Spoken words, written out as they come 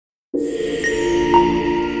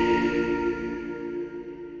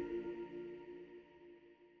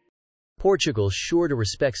Portugal sure to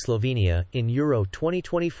respect Slovenia in Euro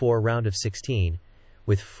 2024 round of 16,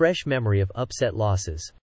 with fresh memory of upset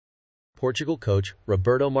losses. Portugal coach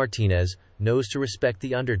Roberto Martinez knows to respect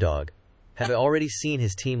the underdog, having already seen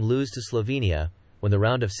his team lose to Slovenia when the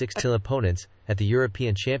round of 16 opponents at the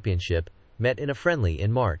European Championship met in a friendly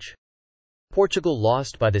in March. Portugal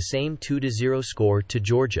lost by the same 2-0 score to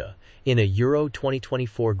Georgia in a Euro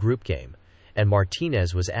 2024 group game, and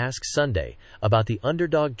Martinez was asked Sunday about the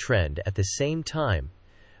underdog trend at the same time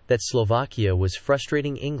that Slovakia was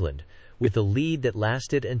frustrating England with a lead that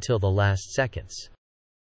lasted until the last seconds.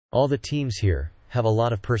 All the teams here have a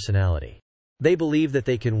lot of personality. They believe that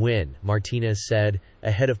they can win, Martinez said,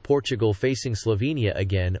 ahead of Portugal facing Slovenia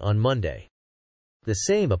again on Monday. The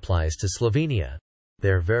same applies to Slovenia.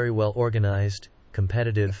 They're very well organized,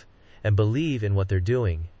 competitive, and believe in what they're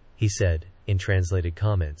doing, he said, in translated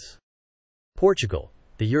comments. Portugal,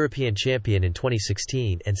 the European champion in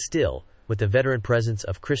 2016 and still, with the veteran presence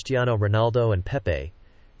of Cristiano Ronaldo and Pepe,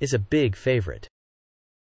 is a big favorite.